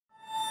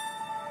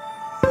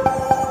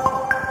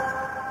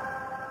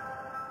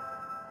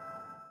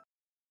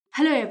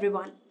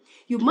everyone.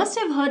 You must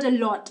have heard a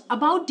lot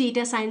about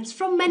data science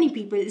from many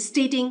people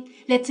stating,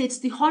 let's say it's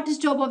the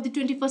hottest job of the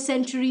 21st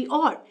century,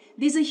 or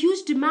there's a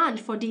huge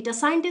demand for data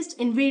scientists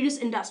in various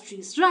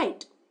industries,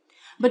 right?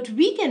 But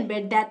we can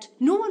bet that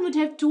no one would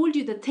have told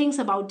you the things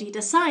about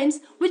data science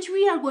which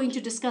we are going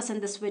to discuss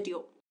in this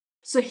video.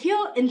 So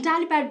here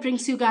Intellipaat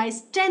brings you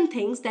guys 10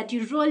 things that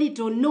you really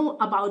don't know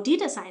about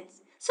data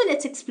science. So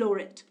let's explore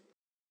it.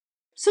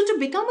 So to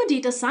become a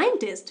data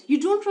scientist, you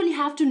don't really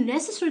have to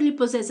necessarily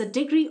possess a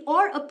degree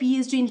or a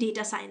PhD in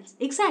data science.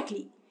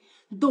 Exactly.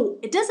 Though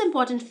it is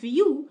important for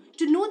you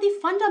to know the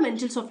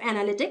fundamentals of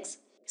analytics,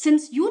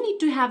 since you need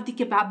to have the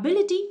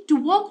capability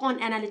to work on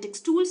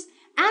analytics tools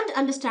and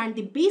understand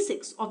the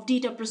basics of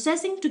data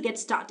processing to get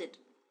started.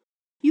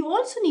 You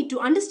also need to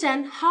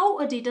understand how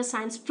a data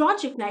science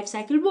project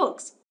lifecycle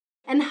works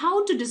and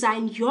how to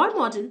design your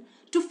model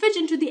to fit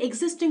into the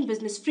existing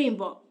business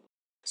framework.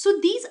 So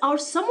these are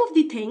some of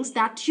the things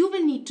that you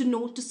will need to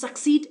know to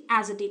succeed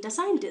as a data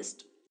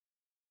scientist.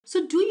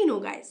 So do you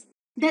know, guys,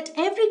 that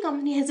every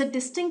company has a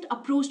distinct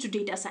approach to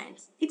data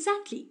science?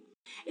 Exactly.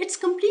 It's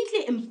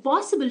completely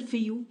impossible for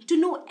you to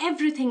know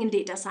everything in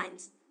data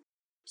science.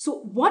 So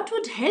what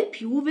would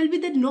help you will be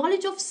the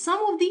knowledge of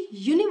some of the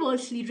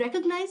universally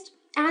recognized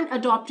and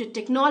adopted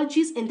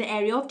technologies in the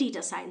area of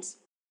data science.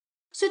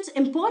 So it's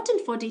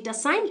important for data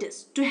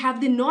scientists to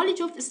have the knowledge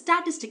of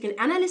statistical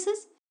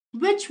analysis,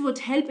 which would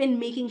help in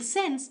making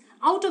sense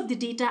out of the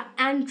data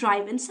and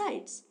drive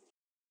insights.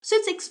 So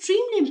it's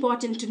extremely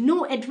important to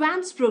know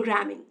advanced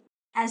programming,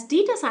 as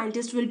data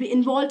scientists will be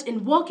involved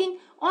in working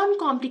on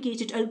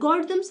complicated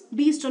algorithms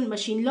based on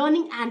machine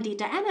learning and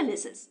data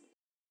analysis.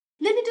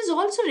 Then it is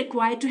also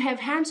required to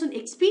have hands-on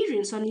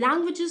experience on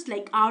languages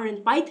like R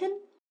and Python,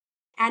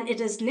 and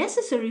it is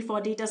necessary for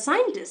data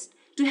scientists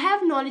to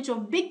have knowledge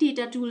of big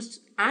data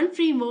tools and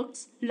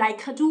frameworks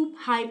like Hadoop,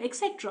 Hive,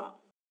 etc.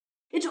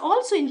 It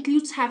also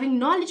includes having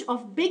knowledge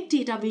of big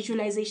data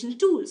visualization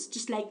tools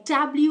just like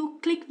Tableau,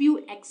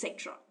 QlikView,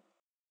 etc.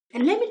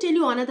 And let me tell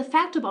you another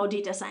fact about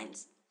data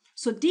science.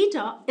 So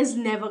data is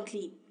never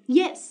clean.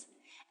 Yes,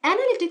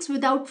 analytics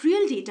without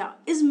real data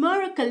is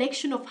mere a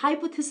collection of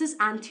hypotheses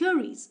and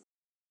theories.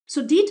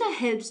 So data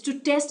helps to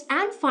test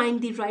and find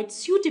the right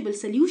suitable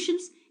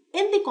solutions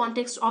in the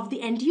context of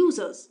the end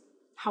users.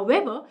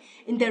 However,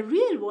 in the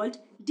real world,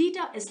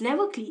 data is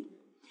never clean.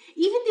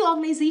 Even the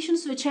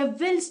organizations which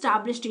have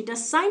well-established data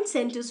science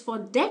centers for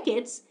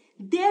decades,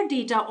 their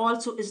data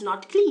also is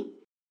not clean.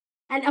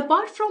 And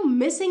apart from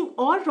missing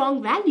or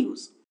wrong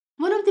values,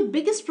 one of the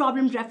biggest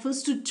problems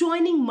refers to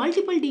joining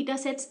multiple data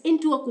sets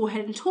into a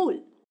coherent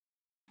whole.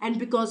 And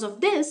because of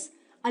this,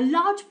 a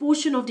large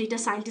portion of data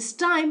scientists'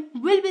 time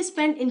will be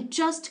spent in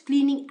just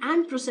cleaning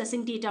and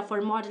processing data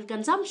for model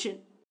consumption.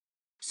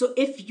 So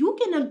if you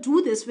cannot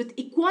do this with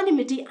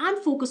equanimity and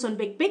focus on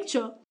big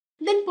picture,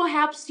 then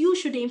perhaps you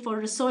should aim for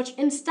research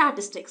in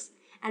statistics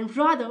and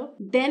rather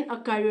than a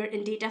career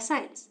in data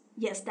science.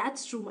 Yes,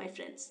 that's true, my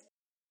friends.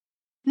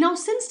 Now,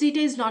 since data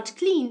is not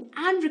clean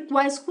and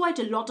requires quite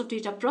a lot of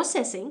data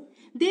processing,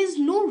 there is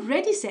no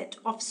ready set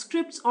of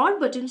scripts or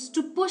buttons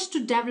to push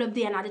to develop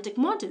the analytic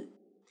model.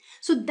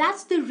 So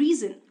that's the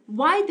reason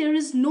why there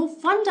is no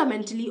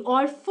fundamentally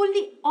or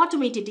fully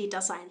automated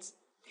data science,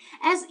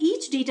 as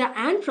each data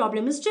and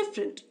problem is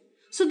different.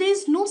 So there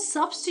is no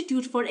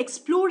substitute for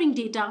exploring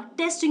data,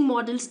 testing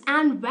models,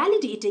 and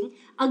validating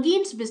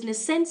against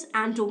business sense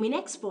and domain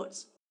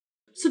experts.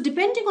 So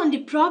depending on the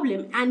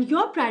problem and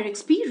your prior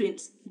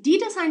experience,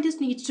 data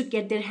scientists need to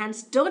get their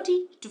hands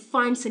dirty to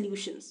find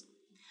solutions.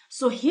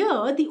 So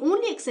here, the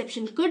only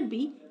exception could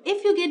be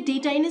if you get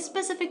data in a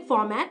specific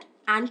format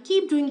and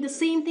keep doing the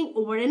same thing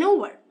over and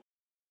over.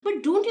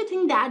 But don't you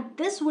think that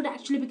this would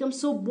actually become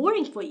so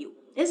boring for you,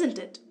 isn't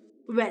it?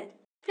 Well,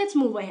 let's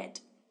move ahead.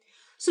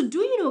 So do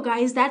you know,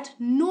 guys, that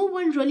no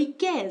one really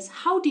cares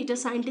how data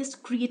scientists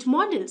create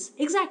models?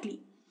 Exactly.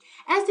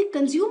 As the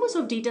consumers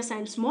of data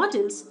science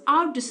models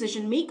are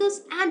decision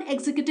makers and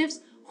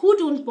executives who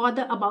don't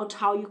bother about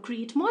how you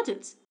create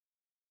models.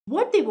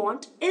 What they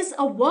want is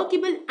a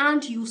workable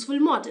and useful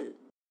model.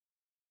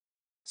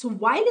 So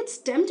while it's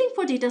tempting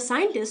for data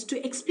scientists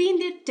to explain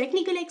their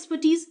technical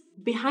expertise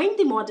behind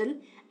the model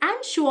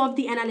and show off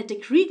the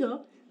analytic rigor,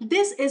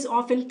 this is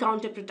often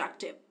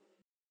counterproductive.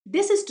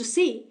 This is to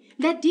say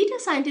that data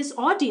scientists'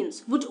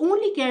 audience would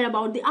only care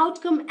about the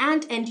outcome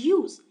and end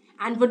use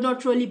and would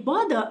not really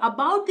bother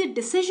about the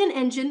decision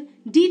engine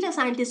data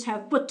scientists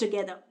have put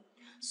together.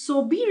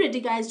 So be ready,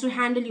 guys, to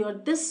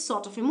handle this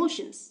sort of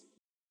emotions.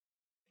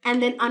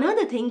 And then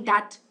another thing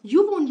that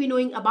you won't be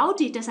knowing about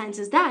data science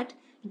is that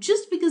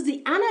just because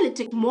the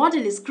analytic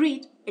model is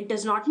great, it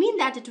does not mean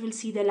that it will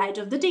see the light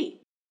of the day.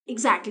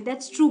 Exactly,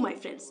 that's true, my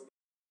friends.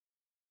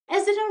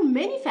 As there are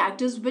many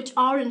factors which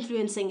are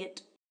influencing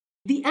it.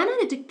 The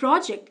analytic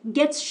project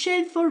gets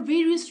shelved for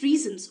various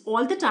reasons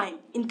all the time,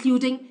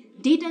 including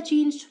data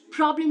change,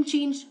 problem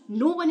change,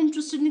 no one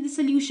interested in the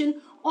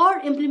solution, or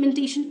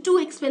implementation too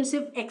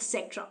expensive,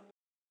 etc.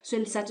 So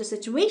in such a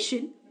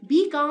situation,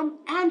 be calm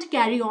and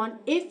carry on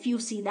if you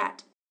see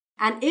that.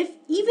 And if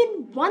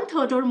even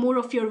 1/3 or more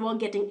of your work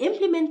getting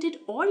implemented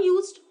or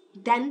used,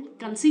 then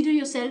consider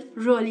yourself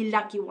really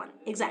lucky one.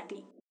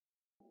 Exactly.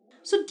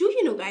 So do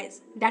you know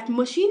guys that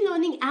machine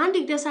learning and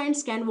data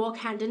science can work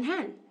hand in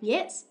hand?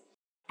 Yes.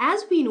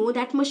 As we know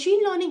that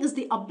machine learning is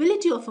the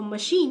ability of a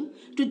machine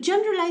to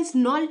generalize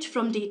knowledge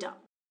from data.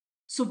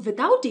 So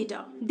without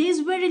data, there is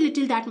very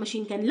little that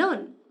machine can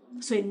learn.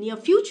 So in near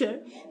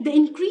future, the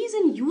increase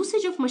in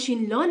usage of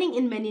machine learning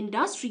in many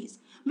industries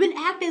will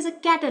act as a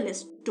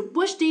catalyst to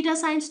push data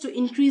science to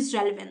increase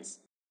relevance.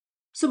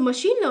 So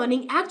machine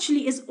learning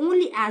actually is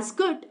only as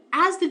good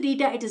as the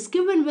data it is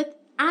given with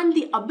and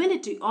the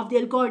ability of the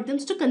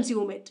algorithms to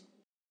consume it.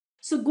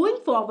 So going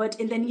forward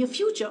in the near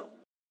future,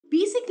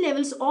 basic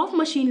levels of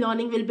machine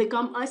learning will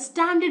become a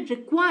standard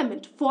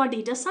requirement for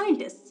data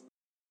scientists.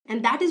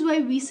 And that is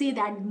why we say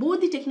that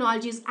both the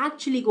technologies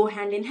actually go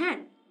hand in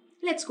hand.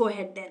 Let's go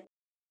ahead then.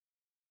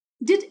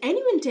 Did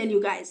anyone tell you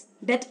guys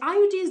that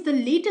IoT is the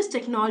latest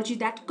technology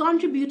that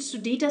contributes to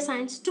data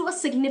science to a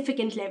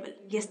significant level?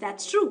 Yes,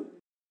 that's true.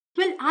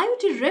 Well,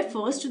 IoT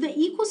refers to the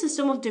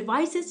ecosystem of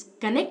devices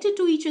connected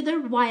to each other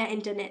via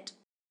internet.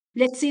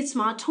 Let's say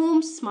smart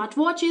homes, smart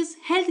watches,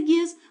 health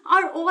gears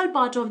are all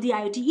part of the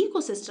IoT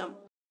ecosystem.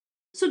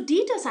 So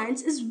data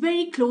science is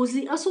very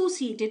closely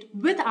associated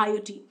with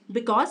IoT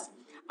because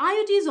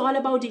IoT is all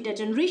about data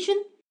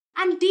generation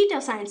and data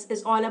science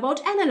is all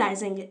about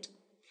analyzing it.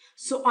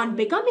 So on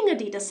becoming a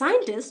data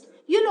scientist,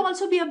 you'll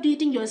also be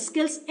updating your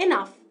skills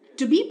enough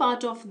to be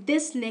part of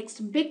this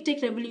next big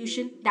tech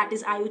revolution that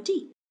is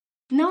IoT.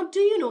 Now, do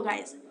you know,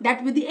 guys,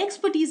 that with the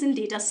expertise in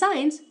data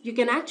science, you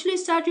can actually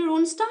start your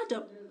own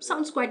startup?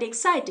 Sounds quite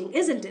exciting,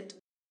 isn't it?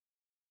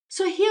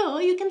 So,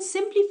 here you can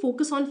simply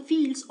focus on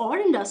fields or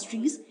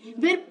industries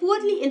where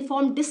poorly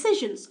informed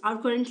decisions are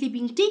currently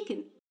being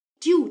taken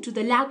due to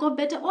the lack of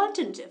better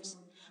alternatives.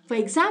 For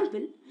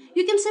example,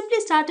 you can simply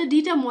start a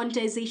data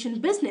monetization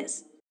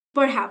business.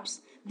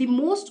 Perhaps the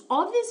most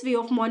obvious way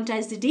of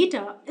monetize the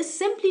data is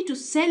simply to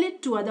sell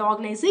it to other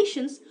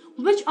organizations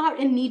which are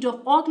in need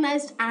of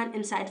organized and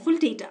insightful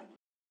data.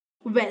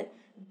 Well,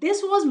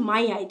 this was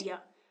my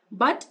idea.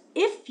 But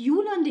if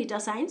you learn data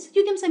science,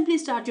 you can simply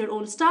start your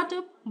own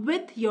startup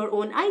with your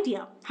own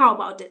idea. How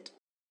about it?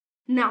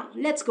 Now,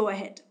 let's go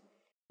ahead.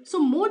 So,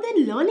 more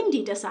than learning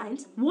data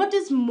science, what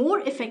is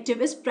more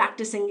effective is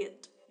practicing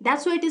it.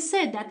 That's why it is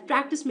said that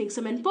practice makes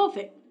a man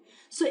perfect.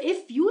 So,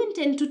 if you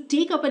intend to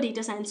take up a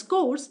data science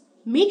course,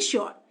 make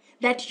sure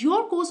that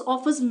your course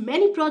offers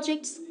many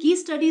projects, case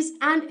studies,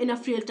 and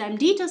enough real time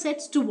data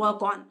sets to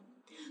work on.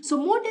 So,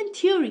 more than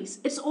theories,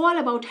 it's all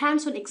about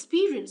hands on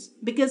experience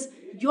because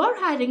your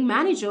hiring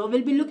manager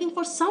will be looking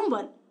for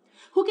someone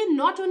who can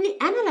not only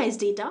analyze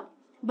data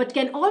but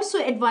can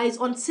also advise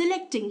on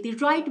selecting the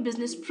right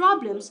business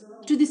problems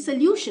to the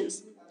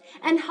solutions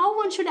and how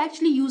one should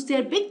actually use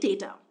their big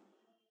data.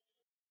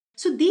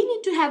 So, they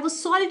need to have a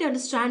solid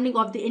understanding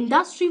of the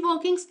industry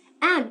workings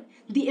and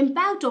the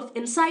impact of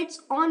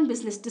insights on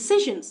business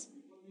decisions.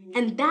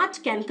 And that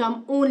can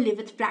come only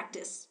with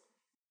practice.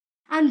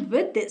 And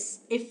with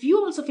this, if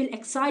you also feel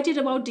excited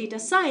about data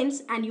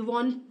science and you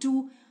want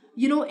to,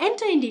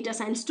 enter in data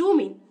science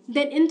domain,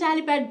 then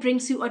Intellipaat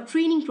brings you a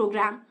training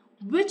program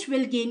which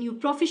will gain you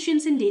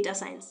proficiency in data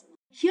science.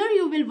 Here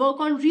you will work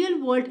on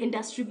real-world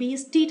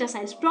industry-based data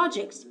science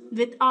projects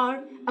with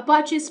R,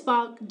 Apache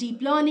Spark,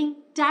 Deep Learning,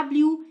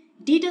 Tableau,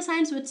 Data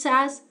Science with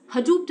SAS,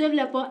 Hadoop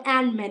Developer,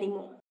 and many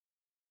more.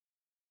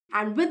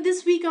 And with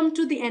this, we come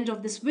to the end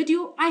of this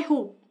video. I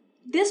hope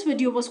this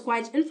video was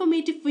quite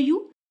informative for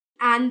you.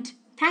 And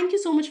thank you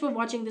so much for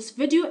watching this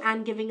video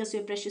and giving us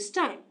your precious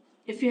time.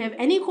 If you have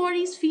any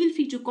queries, feel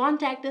free to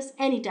contact us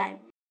anytime.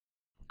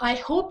 I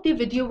hope the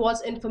video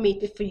was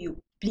informative for you.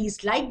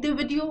 Please like the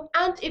video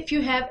and if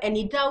you have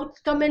any doubt,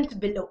 comment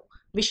below.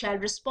 We shall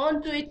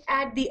respond to it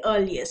at the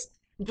earliest.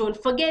 Don't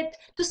forget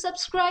to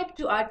subscribe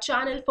to our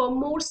channel for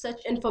more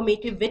such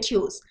informative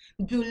videos.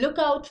 Do look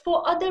out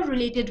for other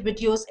related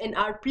videos in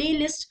our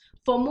playlist.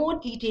 For more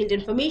detailed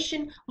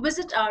information,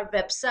 visit our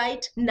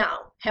website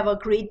now. Have a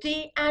great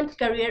day and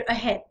career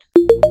ahead.